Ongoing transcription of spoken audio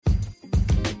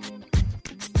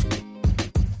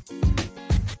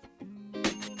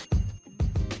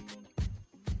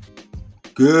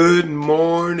Good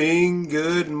morning,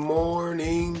 good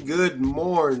morning, good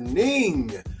morning.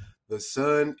 The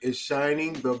sun is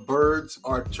shining, the birds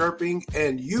are chirping,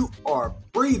 and you are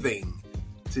breathing.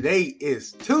 Today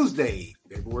is Tuesday,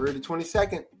 February the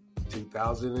 22nd,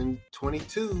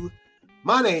 2022.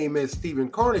 My name is Stephen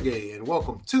Carnegie, and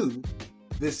welcome to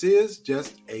This Is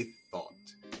Just a Thought.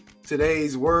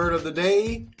 Today's word of the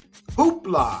day,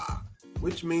 hoopla,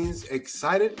 which means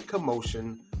excited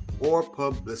commotion or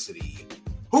publicity.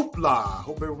 Hoopla.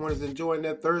 Hope everyone is enjoying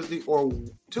their Thursday or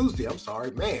Tuesday.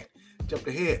 Jumped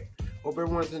ahead. Hope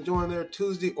everyone is enjoying their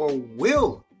Tuesday or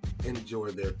will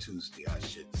enjoy their Tuesday, I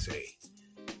should say.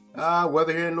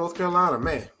 Weather here in North Carolina,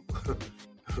 man.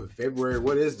 February,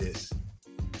 what is this?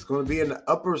 It's going to be in the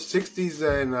upper 60s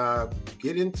and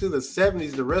get into the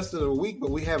 70s the rest of the week,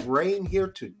 but we have rain here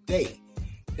today.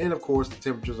 And of course, the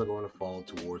temperatures are going to fall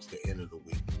towards the end of the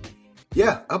week.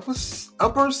 Yeah, upper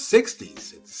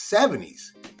 60s and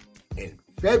 70s in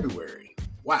February.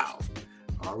 Wow.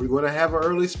 Are we going to have an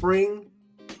early spring?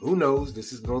 Who knows?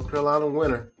 This is North Carolina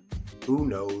winter. Who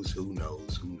knows?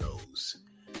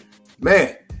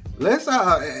 Man,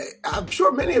 I'm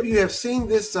sure many of you have seen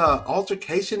this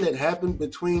altercation that happened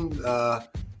between the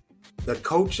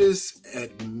coaches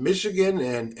at Michigan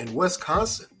and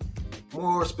Wisconsin.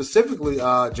 More specifically,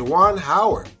 Juwan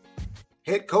Howard,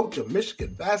 head coach of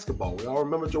Michigan basketball. We all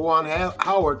remember Juwan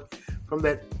Howard from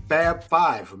that Fab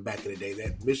Five from back in the day,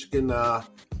 that Michigan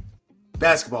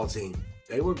basketball team.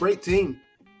 They were a great team.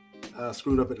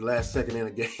 Screwed up at the last second in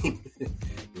a game.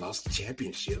 Lost the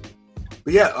championship.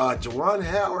 But yeah, Juwan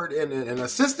Howard and an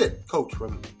assistant coach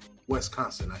from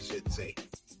Wisconsin, I should say,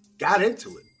 got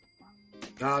into it.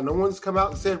 No one's come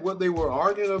out and said what they were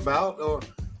arguing about, or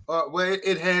well,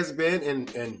 it has been, and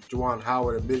Juwan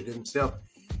Howard admitted himself.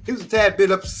 He was a tad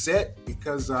bit upset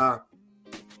because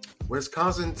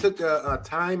Wisconsin took a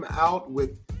time out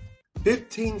with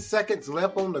 15 seconds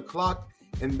left on the clock,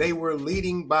 and they were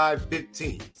leading by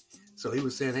 15. So he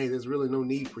was saying, hey, there's really no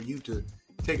need for you to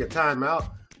take a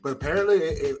timeout. But apparently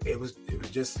it was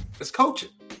just it's coaching.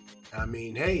 I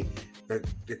mean, hey,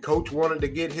 the coach wanted to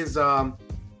get his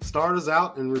starters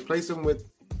out and replace them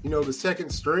with, the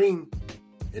second string.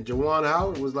 And Juwan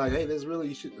Howard was like, hey, this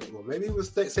really, maybe he was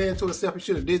saying to himself, he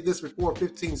should have did this before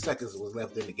 15 seconds was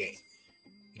left in the game.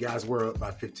 You guys were up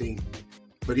by 15.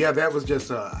 But yeah, that was just,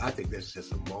 I think that's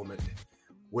just a moment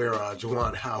where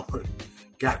Juwan Howard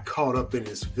got caught up in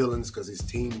his feelings because his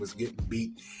team was getting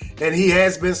beat. And he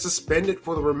has been suspended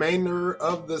for the remainder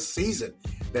of the season.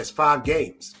 That's 5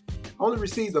 games. Only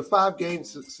received a 5-game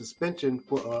suspension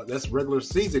for, that's regular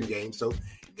season games. So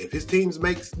if his team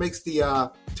makes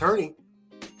the tourney,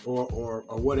 or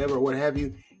whatever, what have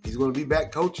you, he's going to be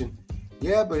back coaching.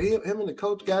 Yeah, but him and the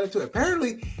coach got into it.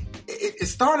 Apparently, it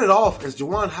started off as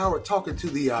Juwan Howard talking to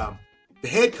the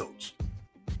head coach.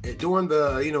 And during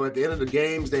the, at the end of the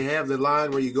games, they have the line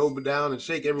where you go down and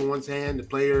shake everyone's hand, the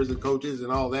players, the coaches,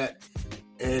 and all that.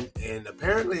 And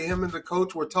apparently him and the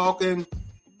coach were talking,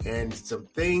 and some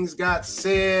things got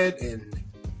said, and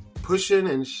pushing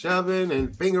and shoving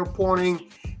and finger pointing.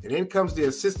 And then comes the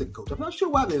assistant coach. I'm not sure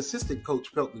why the assistant coach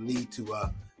felt the need to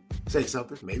say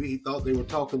something. Maybe he thought they were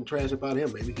talking trash about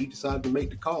him. Maybe he decided to make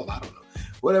the call. I don't know.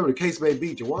 Whatever the case may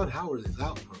be, Juwan Howard is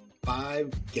out for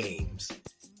 5 games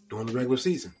during the regular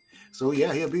season. So,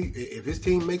 yeah, he'll be, if his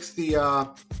team makes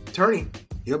the tourney,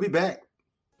 he'll be back.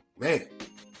 Man,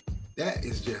 that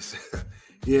is just,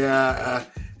 yeah.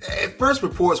 At first,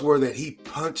 reports were that he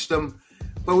punched him.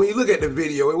 But when you look at the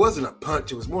video, it wasn't a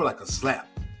punch. It was more like a slap.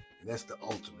 And that's the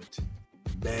ultimate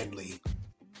manly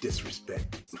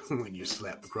disrespect when you're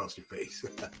slapped across your face.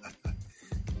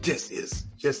 Just is.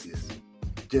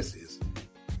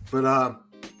 But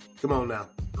come on now,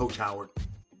 Coach Howard.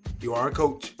 You are a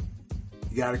coach.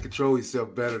 You got to control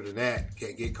yourself better than that.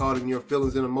 Can't get caught in your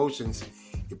feelings and emotions.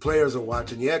 Your players are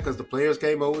watching. Yeah, because the players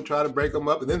came over, tried to break them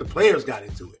up, and then the players got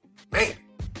into it. Man,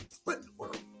 what in the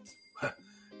world?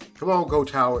 Come on, Coach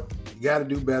Howard. You got to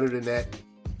do better than that.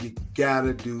 You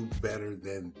gotta do better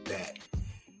than that.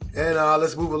 And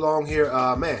let's move along here.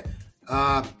 I'm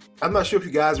not sure if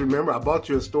you guys remember, I bought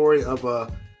you a story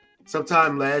of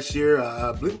sometime last year.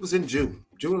 I believe it was in June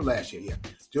of last year. Yeah,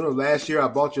 June of last year, I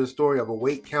bought you a story of a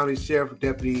Wake County Sheriff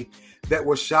deputy that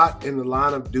was shot in the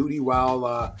line of duty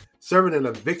while serving an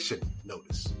eviction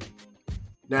notice.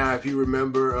 Now, if you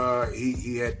remember,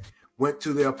 he had went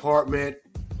to the apartment.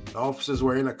 The officers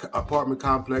were in an apartment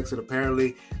complex, and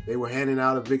apparently they were handing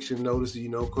out eviction notices.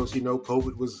 Because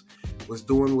COVID was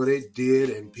doing what it did,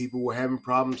 and people were having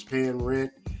problems paying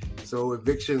rent. So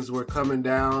evictions were coming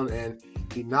down, and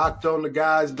he knocked on the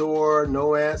guy's door,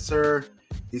 no answer.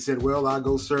 He said, well, I'll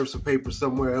go serve some papers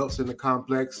somewhere else in the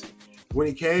complex. When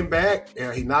he came back,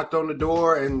 he knocked on the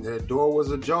door, and the door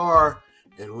was ajar.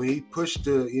 And when he pushed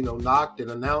knocked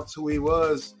and announced who he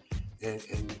was and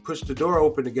pushed the door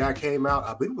open, the guy came out.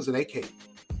 I believe it was an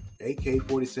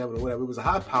AK-47 or whatever. It was a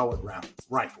high-powered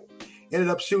rifle. Ended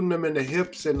up shooting him in the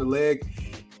hips and the leg.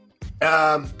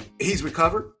 He's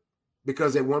recovered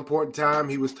because at one point in time,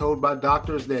 he was told by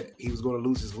doctors that he was going to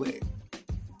lose his leg.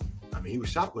 I mean, he was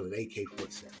shot with an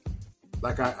AK-47.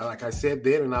 Like I said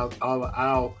then, and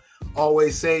I'll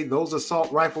always say, those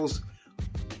assault rifles,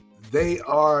 they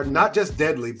are not just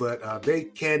deadly, but they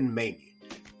can maim you.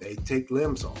 They take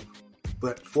limbs off.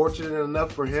 But fortunate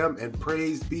enough for him, and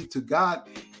praise be to God,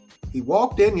 he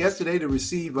walked in yesterday to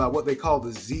receive what they call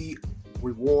the Z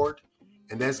reward,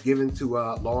 and that's given to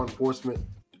law enforcement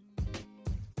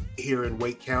here in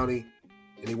Wake County.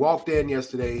 And he walked in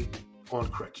yesterday on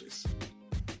crutches.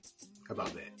 How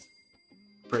about that?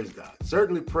 Praise God.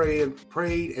 Certainly prayed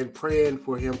and praying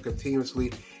for him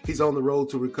continuously. He's on the road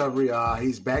to recovery.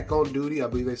 He's back on duty. I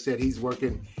believe they said he's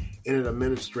working in an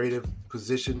administrative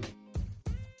position.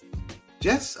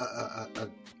 Just a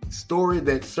story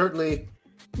that certainly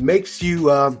makes you,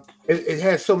 it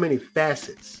has so many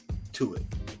facets to it.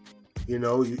 You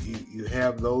know, you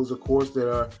have those, of course, that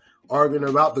are arguing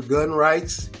about the gun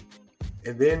rights.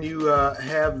 And then you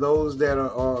have those that are,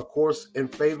 of course, in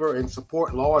favor and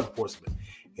support law enforcement.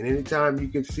 And anytime you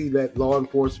can see that law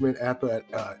enforcement after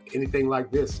anything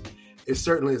like this, it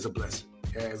certainly is a blessing.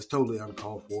 It was totally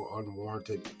uncalled for,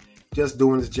 unwarranted, just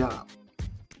doing his job.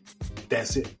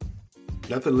 That's it.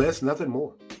 Nothing less, nothing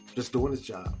more. Just doing his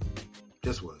job.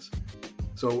 Just was.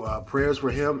 So prayers for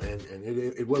him, and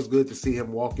it was good to see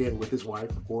him walk in with his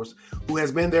wife, of course, who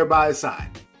has been there by his side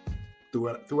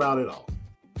throughout it all.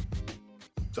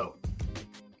 So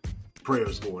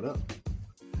prayers going up.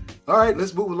 All right,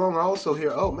 let's move along also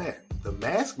here. Oh, man, the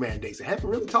mask mandates. I haven't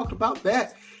really talked about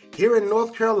that. Here in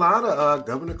North Carolina,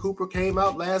 Governor Cooper came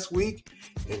out last week,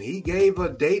 and he gave a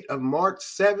date of March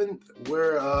 7th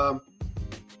where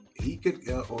he could,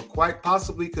 or quite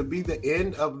possibly could be the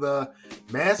end of the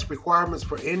mask requirements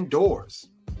for indoors.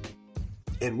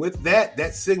 And with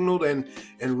that signaled and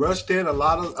rushed in a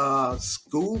lot of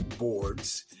school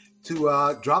boards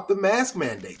to drop the mask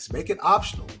mandates, make it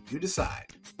optional. You decide.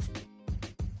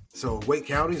 So Wake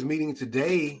County is meeting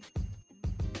today,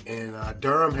 and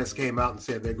Durham has came out and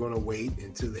said they're going to wait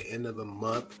until the end of the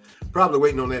month, probably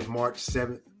waiting on that March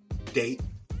 7th date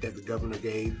that the governor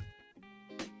gave.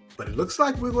 But it looks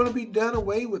like we're going to be done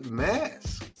away with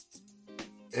masks.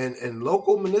 And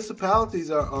local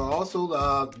municipalities are also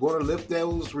going to lift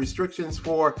those restrictions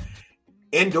for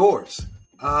indoors.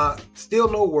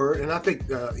 Still no word, and I think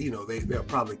they'll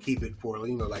probably keep it for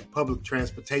like public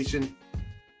transportation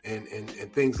and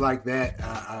things like that.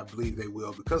 I believe they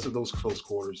will because of those close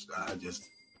quarters. I just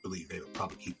believe they will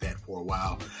probably keep that for a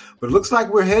while. But it looks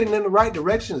like we're heading in the right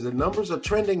directions. The numbers are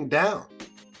trending down.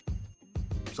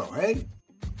 So hey,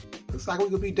 looks like we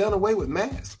could be done away with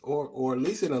masks, or at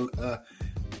least in a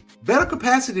better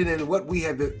capacity than what we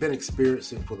have been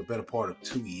experiencing for the better part of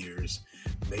 2 years,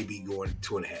 maybe going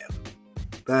 2.5.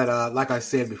 But like I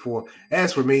said before,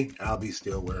 as for me, I'll be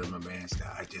still wearing my mask.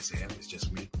 I just am. It's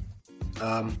just me.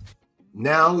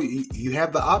 Now you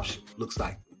have the option, looks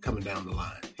like, coming down the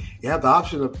line. You have the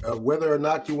option of whether or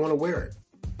not you want to wear it.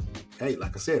 Hey,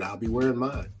 like I said, I'll be wearing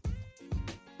mine.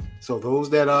 So those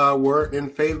that weren't in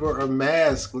favor of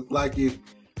masks, look like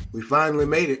we finally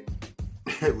made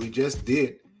it. We just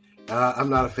did. I'm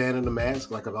not a fan of the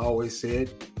mask, like I've always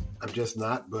said. I'm just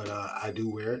not, but I do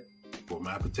wear it for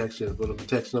my protection and for the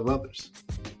protection of others.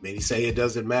 Many say it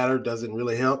doesn't matter, doesn't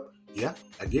really help. Yeah,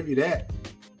 I give you that.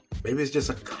 Maybe it's just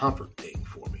a comfort thing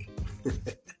for me.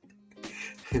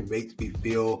 It makes me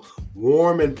feel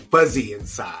warm and fuzzy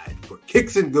inside for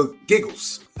kicks and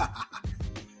giggles.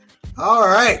 All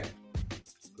right,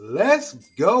 let's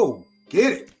go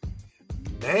get it.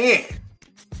 Man,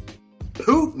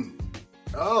 Putin.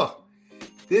 Oh,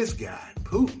 this guy,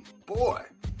 Putin, boy.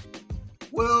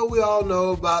 Well, we all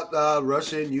know about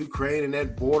Russia and Ukraine and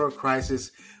that border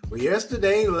crisis. Well,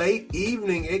 yesterday, late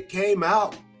evening, it came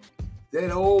out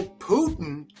that old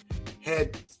Putin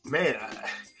had, man,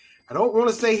 I don't want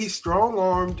to say he's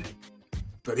strong-armed,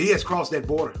 but he has crossed that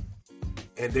border.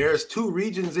 And there's 2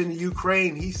 regions in the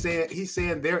Ukraine. He's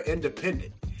saying they're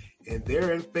independent, and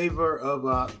they're in favor of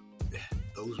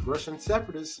those Russian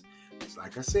separatists.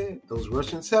 Like I said, those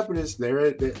Russian separatists,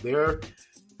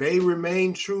 they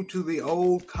remain true to the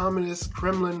old communist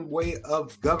Kremlin way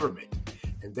of government.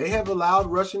 And they have allowed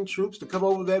Russian troops to come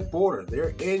over that border.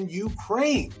 They're in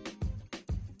Ukraine.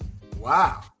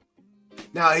 Wow.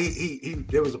 Now he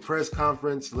there was a press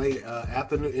conference late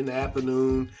afternoon in the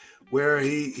afternoon where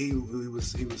he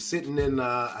was sitting in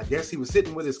I guess he was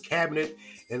sitting with his cabinet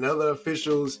and other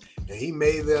officials, and he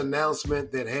made the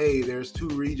announcement that, hey, there's two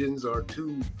regions, or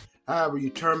two, however you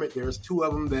term it, there's two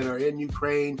of them that are in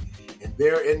Ukraine and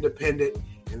they're independent,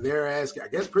 and they're asking, I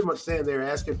guess pretty much saying they're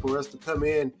asking for us to come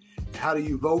in. How do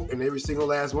you vote? And every single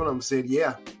last one of them said,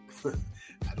 yeah.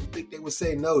 I don't think they would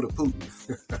say no to Putin.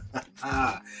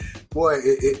 Boy,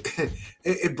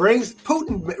 it brings,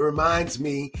 Putin reminds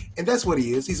me, and that's what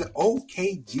he is. He's an old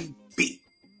KGB.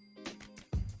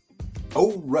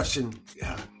 Old Russian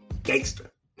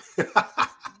gangster.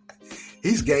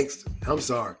 He's gangster. I'm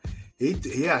sorry. He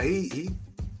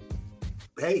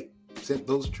sent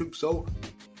those troops over.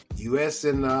 U.S.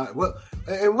 and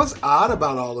and what's odd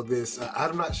about all of this?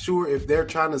 I'm not sure if they're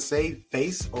trying to save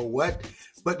face or what,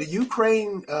 but the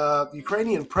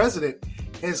Ukrainian president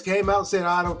has came out and said,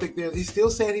 I don't think he's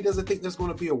still saying he doesn't think there's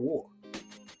going to be a war.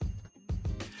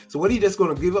 So what, are you just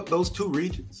going to give up those two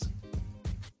regions?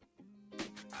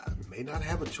 I may not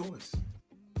have a choice,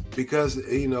 because,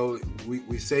 you know,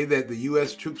 we say that the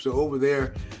U.S. troops are over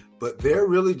there, but they're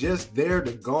really just there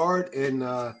to guard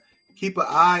and keep an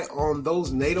eye on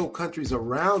those NATO countries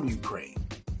around Ukraine.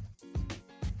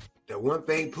 The one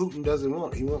thing Putin doesn't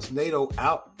want, he wants NATO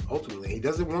out ultimately. He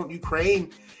doesn't want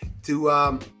Ukraine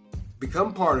to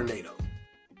become part of NATO.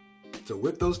 So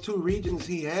with those two regions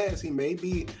he has, he may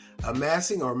be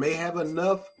amassing or may have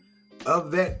enough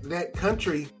of that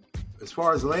country as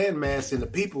far as land mass and the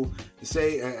people to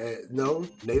say, no,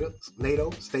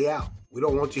 NATO, stay out. We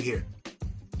don't want you here.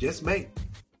 Just mate.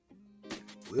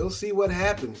 We'll see what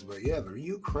happens. But yeah, the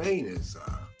Ukraine is,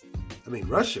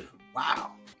 Russia,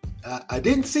 wow. I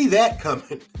didn't see that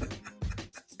coming.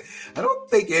 I don't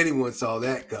think anyone saw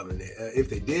that coming. If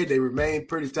they did, they remained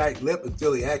pretty tight-lipped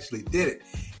until he actually did it.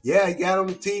 Yeah, he got on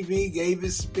the TV, gave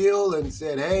his spiel, and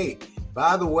said, hey,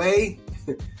 by the way,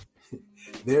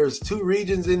 there's two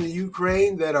regions in the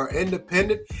Ukraine that are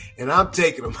independent, and I'm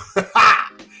taking them.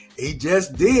 He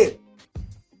just did.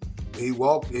 He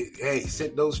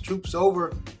sent those troops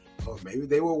over, or maybe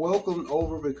they were welcomed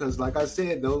over, because like I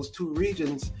said, those two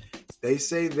regions, they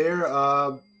say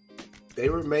they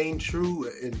remain true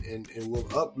and will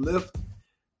uplift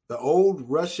the old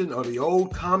Russian or the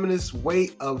old communist way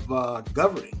of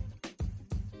governing.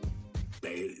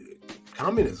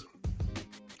 Communism.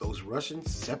 Those Russian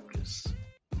separatists.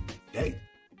 Like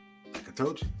I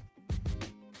told you,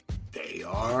 they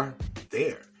are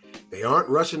there. They aren't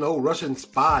old Russian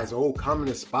spies, old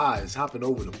communist spies hopping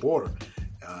over the border.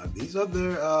 These are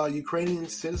the Ukrainian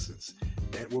citizens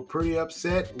that were pretty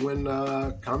upset when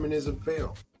communism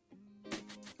failed.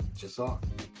 Just are.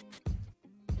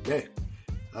 Man,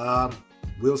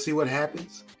 we'll see what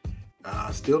happens.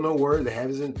 Still no word. There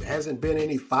hasn't been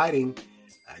any fighting.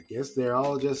 I guess they're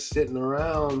all just sitting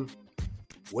around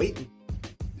waiting,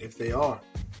 if they are.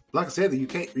 Like I said,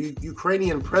 the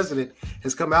Ukrainian president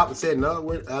has come out and said,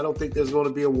 no, I don't think there's going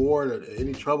to be a war or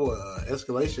any trouble,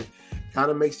 escalation.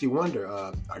 Kind of makes you wonder,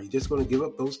 are you just going to give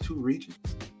up those two regions?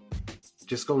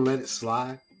 Just going to let it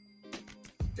slide?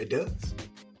 It does.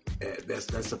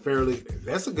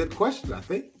 That's a good question, I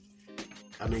think.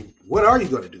 I mean, what are you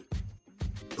going to do?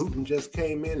 Putin just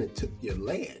came in and took your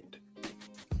land.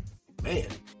 Man,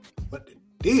 what the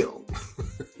deal?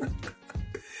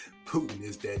 Putin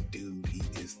is that dude. He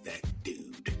is that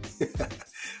dude.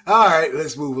 All right,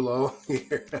 let's move along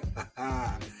here.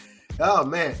 Oh,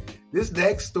 man. This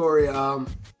next story,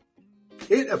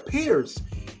 it appears,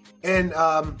 and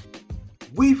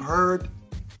we've heard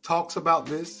talks about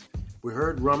this. We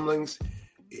heard rumblings,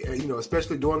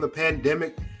 especially during the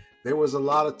pandemic. There was a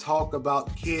lot of talk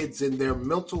about kids and their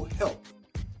mental health.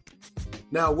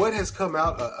 Now, what has come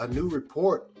out, a new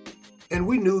report, and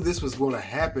we knew this was going to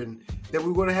happen, that we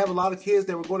were going to have a lot of kids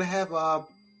that were going to have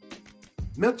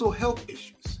mental health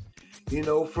issues,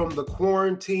 from the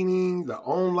quarantining, the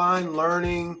online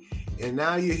learning, and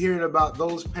now you're hearing about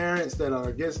those parents that are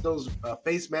against those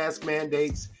face mask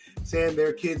mandates, saying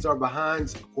their kids are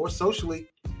behind, of course, socially.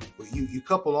 You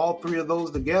couple all three of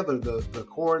those together, the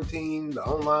quarantine, the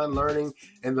online learning,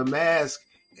 and the mask,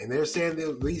 and they're saying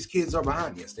that these kids are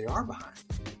behind. Yes, they are behind.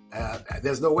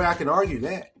 There's no way I can argue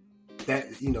that.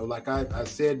 Like I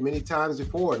said many times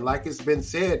before, and like it's been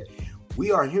said,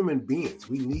 we are human beings.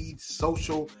 We need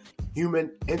social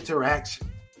human interaction,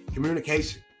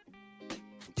 communication.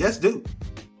 Just do.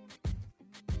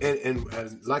 And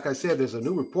like I said, there's a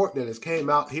new report that has came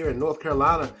out here in North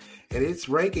Carolina, and it's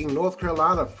ranking North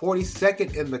Carolina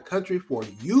 42nd in the country for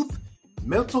youth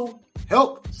mental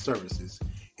health services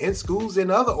in schools and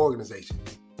other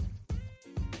organizations.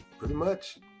 Pretty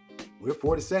much. We're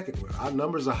 42nd. Our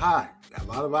numbers are high. A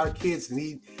lot of our kids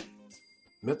need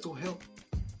mental health.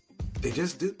 They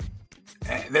just do.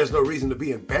 And there's no reason to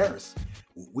be embarrassed.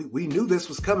 We knew this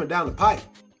was coming down the pipe.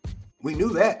 We knew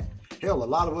that. Hell, a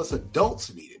lot of us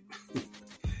adults need it.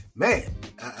 Man,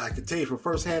 I can tell you from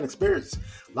firsthand experience,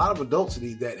 a lot of adults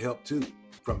need that help too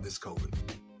from this COVID.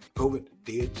 COVID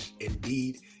did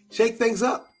indeed shake things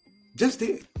up. Just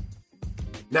did.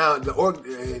 Now,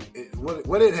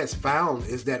 what it has found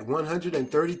is that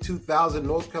 132,000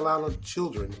 North Carolina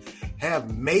children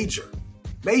have major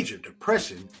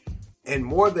depression, and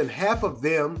more than half of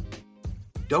them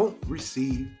don't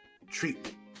receive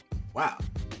treatment. Wow.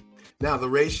 Now, the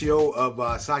ratio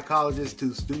of psychologists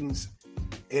to students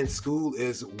in school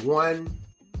is 1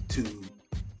 to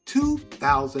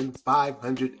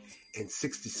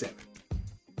 2,567.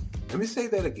 Let me say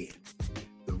that again.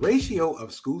 The ratio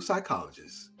of school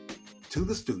psychologists to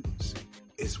the students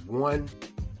is 1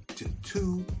 to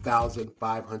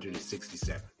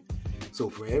 2,567. So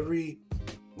for every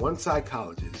one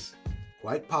psychologist,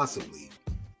 quite possibly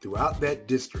throughout that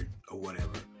district or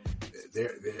whatever,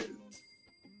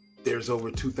 there's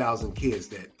over 2,000 kids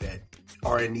that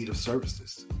are in need of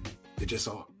services. They just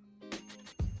are.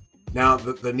 Now,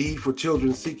 the need for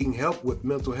children seeking help with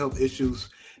mental health issues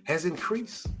has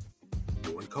increased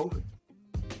during COVID.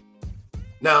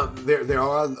 Now, there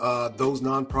are those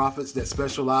nonprofits that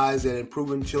specialize in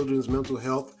improving children's mental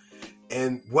health,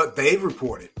 and what they've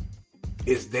reported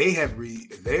is they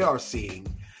are seeing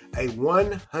a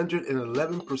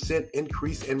 111%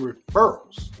 increase in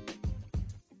referrals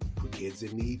for kids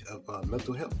in need of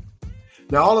mental health.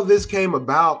 Now, all of this came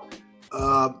about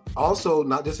also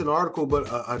not just an article, but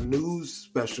a news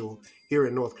special here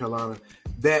in North Carolina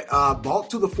that brought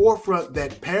to the forefront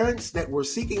that parents that were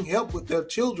seeking help with their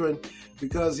children,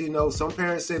 because, you know, some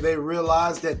parents say they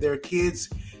realized that their kids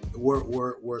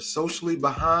were socially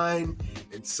behind,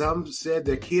 and some said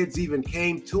their kids even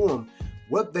came to them.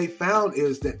 What they found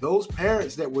is that those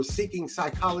parents that were seeking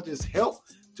psychologists help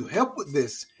to help with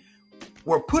this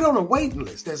were put on a waiting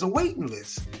list. There's a waiting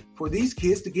list for these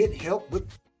kids to get help with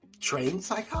trained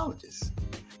psychologists.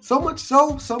 So much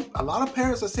so, a lot of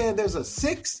parents are saying there's a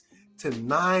 6 to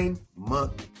 9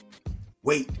 month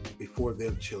wait before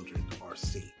their children are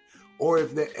seen, or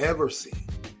if they're ever seen.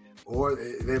 Or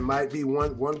there might be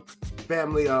one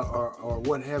family or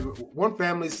what have. One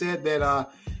family said that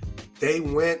they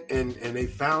went and they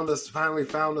finally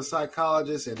found a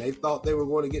psychologist, and they thought they were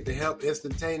going to get the help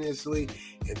instantaneously,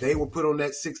 and they were put on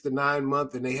that 6 to 9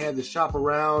 month, and they had to shop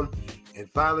around, and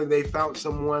finally they found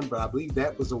someone. But I believe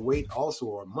that was a wait also,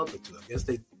 or a month or two. I guess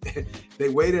they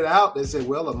waited out. They said,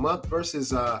 well, a month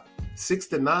versus 6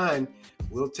 to 9,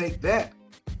 we'll take that.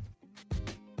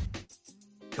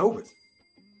 COVID.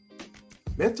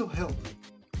 Mental health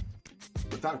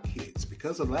with our kids,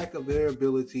 because of lack of their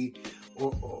ability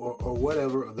or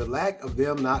whatever, the lack of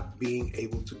them not being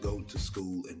able to go to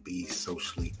school and be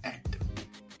socially active.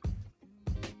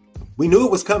 We knew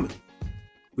it was coming.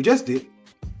 We just did.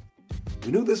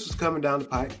 We knew this was coming down the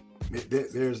pipe.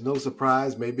 There's no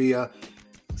surprise. Maybe a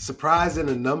surprise in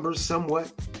the numbers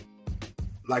somewhat.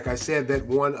 Like I said, that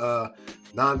one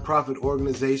nonprofit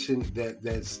organization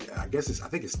that's I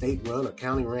think it's state run or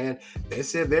county ran. They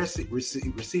said they're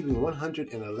receiving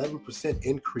 111%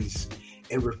 increase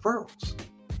in referrals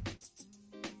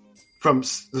from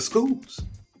the schools.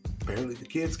 Apparently, the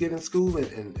kids get in school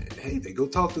and hey, they go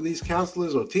talk to these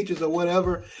counselors or teachers or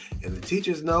whatever, and the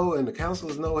teachers know and the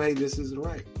counselors know, hey, this isn't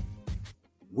right.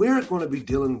 We're going to be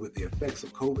dealing with the effects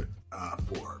of COVID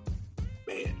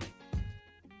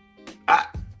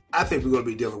I think we're going to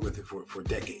be dealing with it for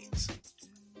decades.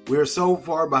 We're so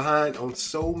far behind on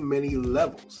so many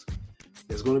levels.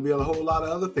 There's going to be a whole lot of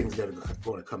other things that are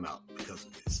going to come out because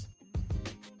of this.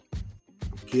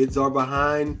 Kids are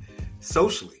behind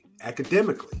socially,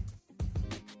 academically,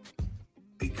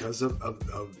 because I'm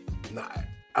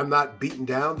not beating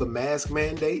down the mask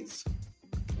mandates,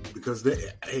 because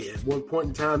at one point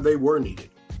in time they were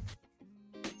needed.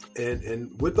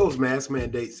 And with those mask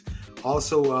mandates,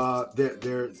 also,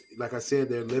 they're like I said,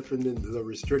 they're lifting the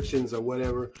restrictions or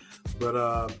whatever. But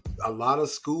a lot of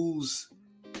schools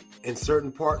in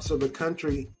certain parts of the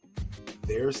country,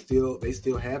 they still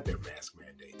have their mask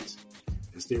mandates.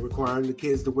 They're still requiring the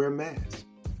kids to wear masks.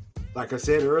 Like I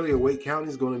said earlier, Wake County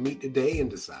is going to meet today and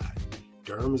decide.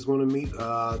 Durham is going to meet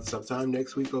sometime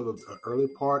next week or the early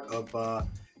part of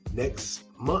next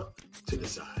month to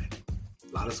decide.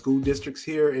 A lot of school districts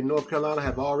here in North Carolina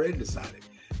have already decided.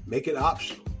 Make it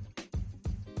optional.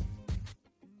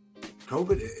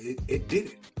 COVID, it did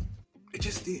it. It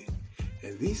just did.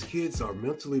 And these kids are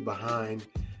mentally behind.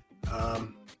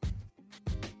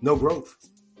 no growth,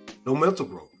 no mental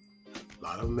growth. A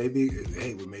lot of them maybe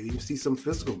even see some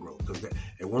physical growth, because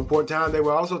at one point in time they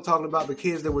were also talking about the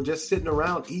kids that were just sitting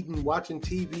around eating, watching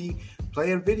TV,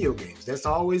 playing video games. That's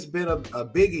always been a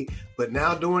biggie. But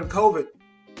now during COVID,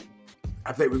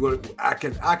 I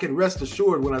think I can rest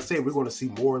assured when I say we're going to see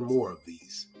more and more of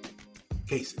these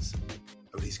cases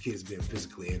of these kids being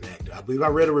physically inactive. I believe I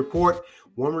read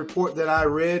one report that I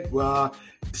read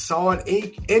saw an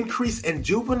increase in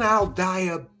juvenile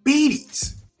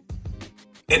diabetes.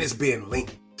 And it's being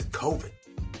linked to COVID.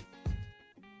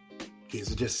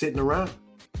 Kids are just sitting around.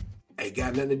 Ain't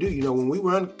got nothing to do. You know, when we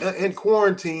were in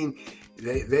quarantine,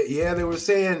 they were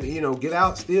saying, you know, get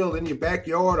out still in your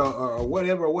backyard or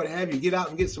whatever, or what have you. Get out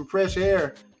and get some fresh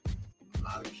air. A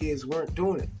lot of kids weren't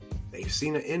doing it. They've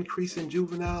seen an increase in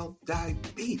juvenile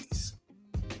diabetes.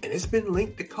 And it's been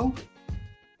linked to COVID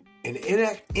and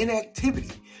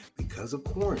inactivity because of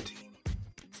quarantine.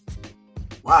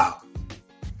 Wow.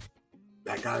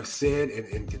 Like I've said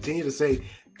and continue to say,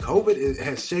 COVID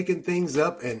has shaken things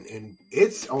up, and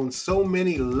it's on so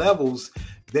many levels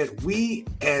that we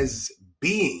as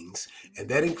beings, and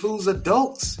that includes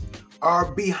adults,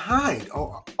 are behind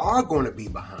or are going to be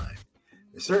behind.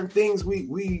 There's certain things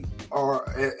we are,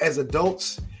 as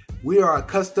adults, we are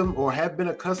accustomed or have been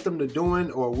accustomed to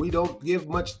doing, or we don't give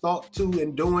much thought to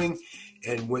in doing.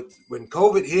 And when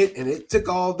COVID hit and it took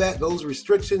all that, those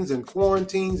restrictions and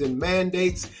quarantines and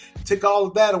mandates, took all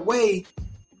of that away,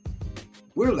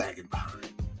 we're lagging behind.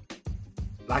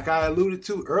 Like I alluded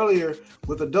to earlier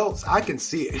with adults, I can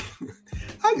see it.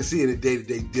 I can see it in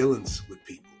day-to-day dealings with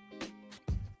people.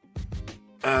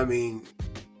 I mean,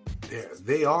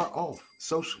 they are off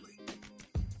socially.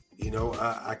 You know,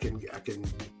 I can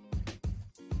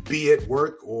be at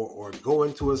work or go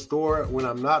into a store when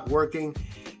I'm not working,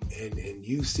 and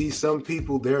you see some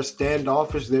people, they're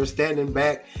standoffish, they're standing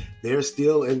back, they're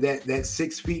still in that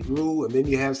 6 feet rule, and then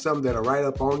you have some that are right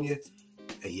up on you.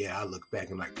 And yeah, I look back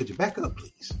and like, could you back up,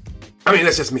 please? I mean,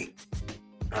 that's just me.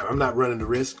 I'm not running the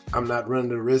risk. I'm not running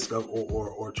the risk of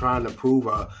or trying to prove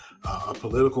a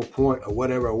political point or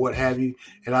whatever or what have you.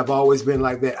 And I've always been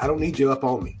like that. I don't need you up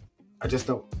on me. I just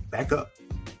don't. Back up.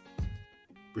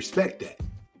 Respect that.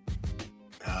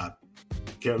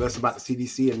 Care less about the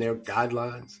CDC and their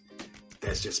guidelines.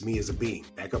 That's just me as a being.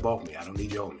 Back up off me. I don't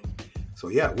need you on me. So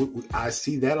yeah, I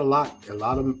see that a lot. A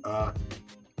lot of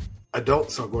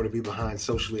adults are going to be behind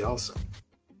socially also.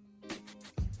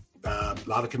 A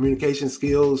lot of communication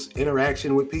skills,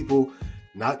 interaction with people,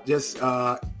 not just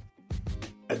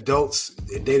adults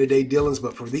in day-to-day dealings,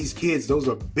 but for these kids, those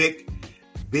are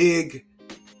big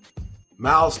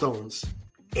milestones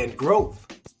and growth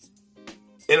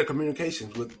in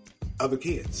communications with other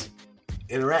kids,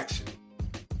 interaction,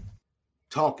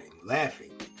 talking,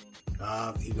 laughing.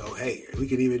 Hey, we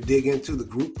can even dig into the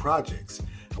group projects.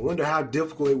 I wonder how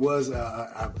difficult it was.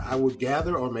 I would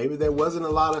gather, or maybe there wasn't a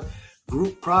lot of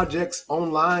group projects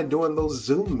online during those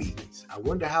Zoom meetings. I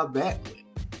wonder how that went,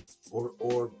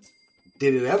 or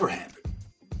did it ever happen?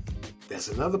 That's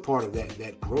another part of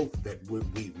that growth that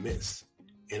we've missed.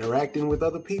 Interacting with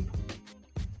other people.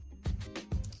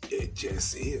 It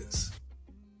just is.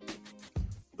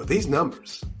 But these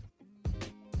numbers,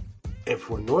 and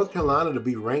for North Carolina to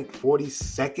be ranked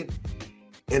 42nd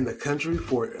in the country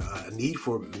for a need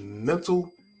for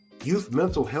youth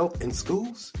mental health in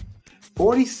schools,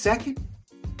 42nd,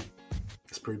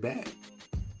 that's pretty bad.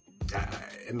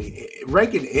 I mean,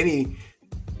 ranking in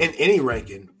any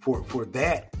ranking for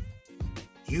that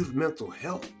youth mental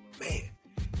health, man,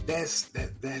 it's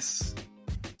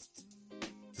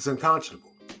unconscionable.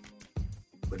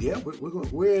 But yeah,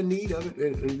 we're in need of it,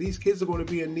 and these kids are going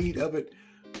to be in need of it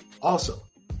also.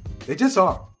 They just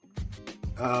are.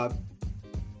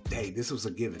 Hey, this was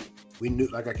a given. We knew,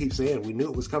 like I keep saying, we knew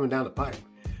it was coming down the pipe.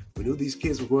 We knew these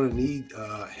kids were going to need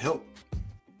help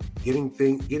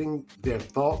getting their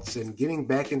thoughts and getting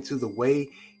back into the way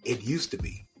it used to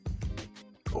be.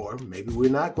 Or maybe we're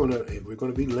going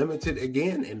to be limited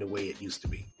again in the way it used to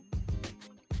be.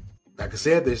 Like I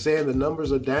said, they're saying the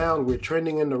numbers are down. We're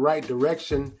trending in the right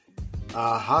direction.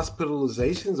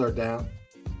 Hospitalizations are down.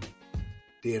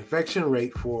 The infection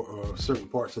rate for certain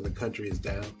parts of the country is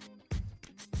down.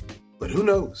 But who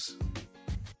knows?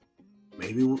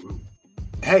 Maybe,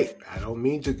 hey, I don't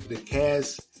mean to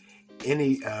cast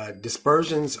any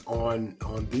dispersions on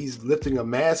these lifting of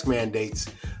mask mandates,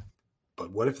 but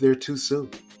what if they're too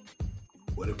soon?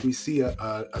 What if we see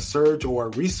a surge or a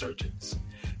resurgence?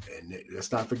 And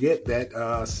let's not forget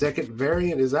that second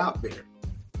variant is out there.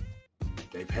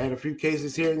 They've had a few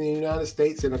cases here in the United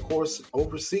States and, of course,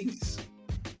 overseas.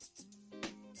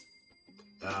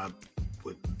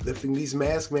 With lifting these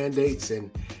mask mandates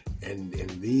and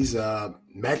these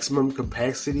maximum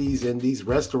capacities in these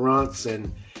restaurants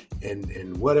and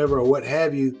whatever or what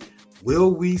have you,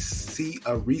 will we see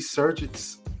a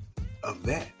resurgence of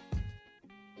that?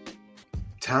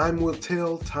 Time will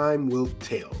tell. Time will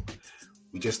tell.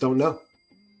 We just don't know.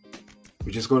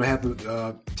 We're just going to have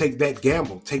to take that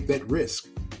gamble, take that risk.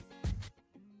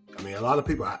 I mean, a lot of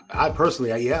people, I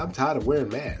personally, I'm tired of wearing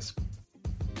masks,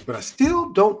 but I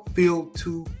still don't feel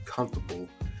too comfortable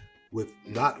with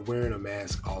not wearing a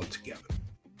mask altogether.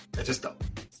 I just don't.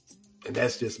 And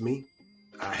that's just me.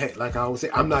 Like I always say,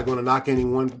 I'm not going to knock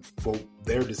anyone for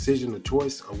their decision or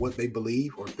choice or what they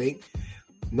believe or think.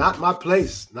 Not my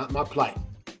place, not my plight.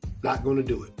 Not going to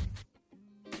do it.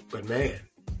 But man,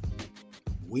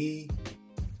 we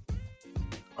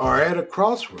are at a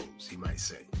crossroads, you might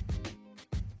say.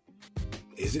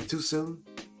 Is it too soon?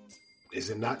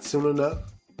 Is it not soon enough?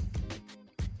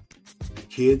 The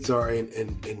kids are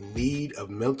in need of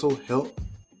mental health.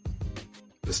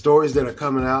 The stories that are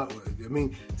coming out, I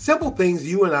mean, simple things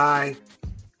you and I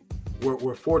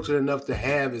were fortunate enough to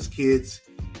have as kids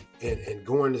and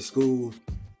going to school,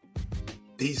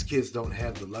 these kids don't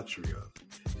have the luxury of.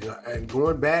 You know, and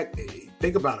going back,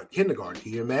 think about a kindergarten.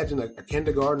 Can you imagine a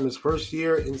kindergartner's first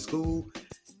year in school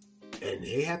and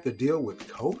they have to deal with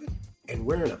COVID and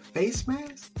wearing a face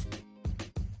mask?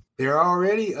 They're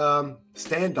already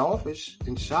standoffish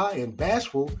and shy and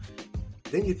bashful.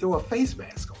 Then you throw a face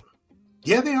mask on them.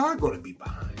 Yeah, they are going to be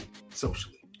behind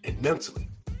socially and mentally.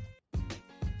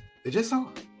 They just are.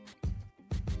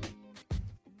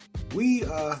 We're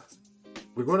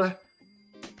going to,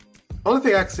 only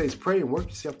thing I can say is pray and work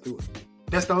yourself through it.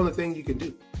 That's the only thing you can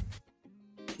do.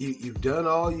 You've done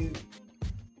all you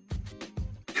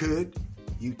could.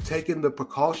 You've taken the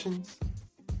precautions.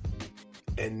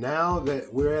 And now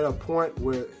that we're at a point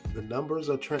where the numbers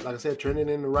are, trending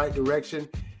in the right direction,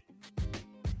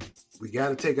 we got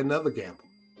to take another gamble.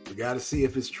 We got to see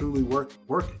if it's truly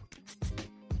working.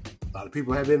 A lot of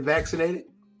people have been vaccinated.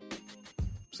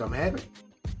 Some haven't.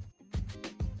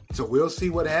 So we'll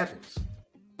see what happens.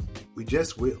 We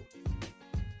just will.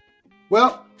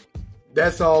 Well,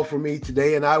 that's all for me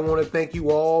today, and I want to thank you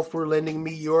all for lending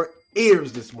me your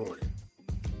ears this morning.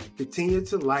 Continue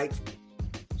to like,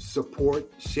 support,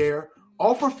 share,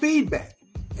 offer feedback.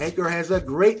 Anchor has a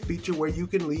great feature where you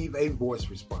can leave a voice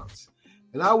response,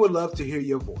 and I would love to hear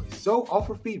your voice. So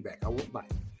offer feedback. I won't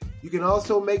bite. You can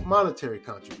also make monetary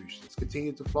contributions.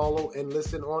 Continue to follow and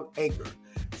listen on Anchor,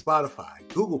 Spotify,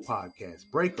 Google Podcasts,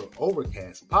 Breaker,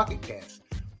 Overcast, Pocket Cast,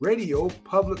 Radio,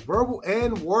 Public, Verbal,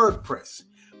 and WordPress.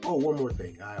 Oh, one more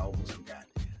thing. I almost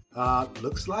forgot.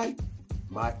 Looks like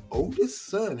my oldest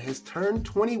son has turned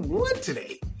 21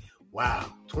 today.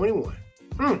 Wow, 21.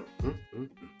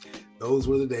 Those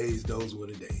were the days. Those were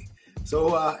the days.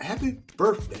 So happy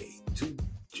birthday to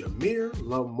Jameer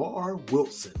Lamar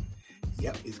Wilson.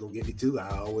 Yep, he's going to get me too.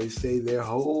 I always say their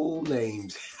whole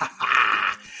names.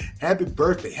 Happy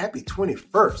birthday. Happy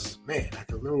 21st. Man, I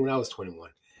can remember when I was 21.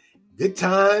 Good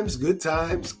times, good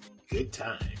times, good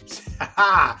times.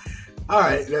 All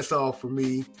right, that's all for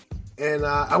me. And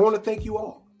I want to thank you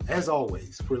all, as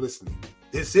always, for listening.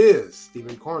 This is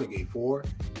Stephen Carnegie for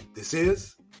This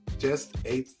Is Just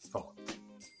a Thought.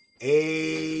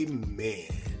 Amen.